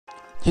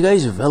Hey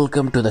guys,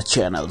 welcome to the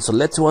channel. So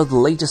let's watch the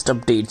latest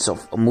updates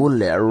of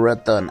Amulya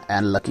Rattan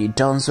and Lucky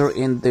Dancer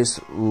in this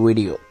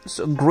video.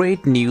 So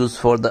great news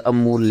for the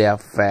Amulya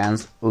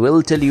fans.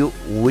 We'll tell you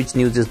which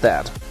news is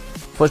that.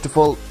 First of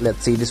all,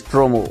 let's see this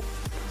promo.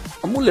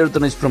 Amulya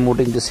Rattan is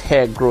promoting this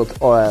hair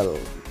growth oil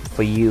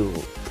for you.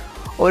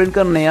 और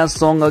इनका नया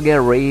song आ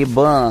गया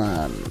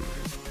Ray-Ban.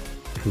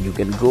 You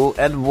can go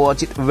and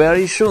watch it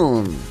very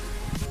soon.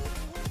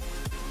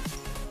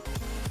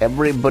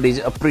 Everybody is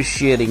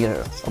appreciating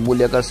her.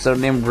 Amulya का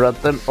surname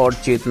रतन और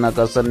चेतना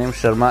का surname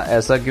Sharma,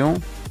 ऐसा क्यों?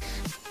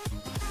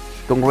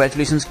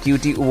 Congratulations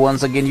cutie,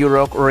 once again you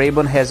rock.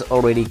 Ray-Ban has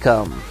already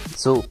come.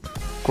 So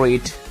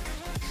great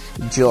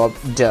job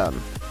done.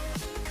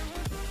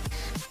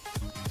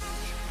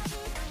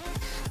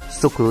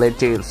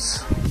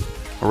 Superlatives.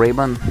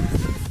 Ray-Ban.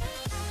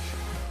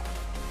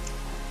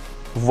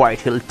 White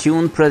Hill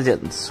Tune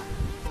presents.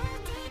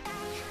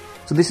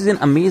 So this is an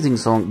amazing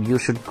song. You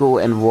should go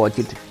and watch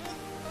it.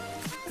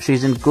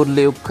 She's in good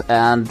look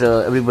and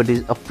everybody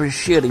is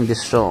appreciating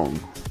this song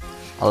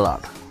a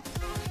lot.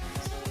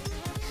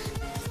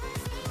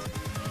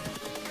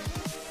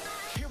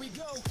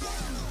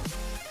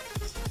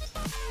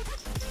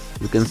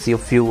 You can see a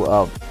few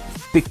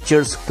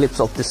pictures, clips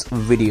of this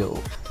video.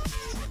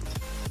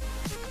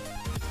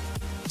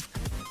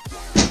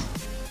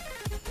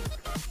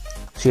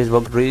 She has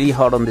worked really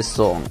hard on this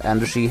song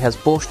and she has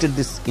posted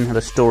this in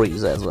her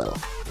stories as well.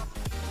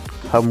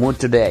 Her mood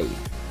today.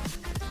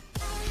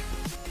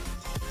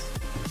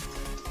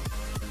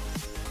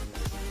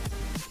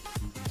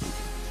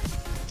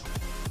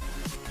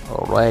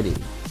 Alrighty.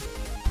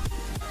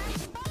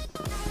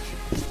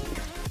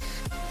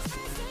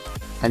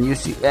 And you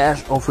see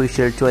Ash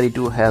Official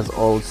 22 has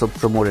also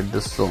promoted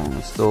this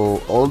song.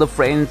 So all the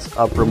friends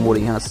are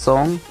promoting her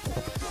song.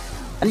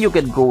 And you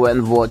can go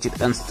and watch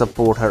it and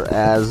support her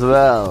as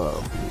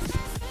well.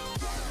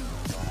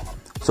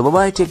 So bye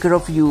bye, take care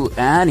of you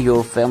and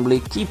your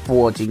family. Keep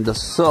watching the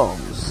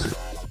songs.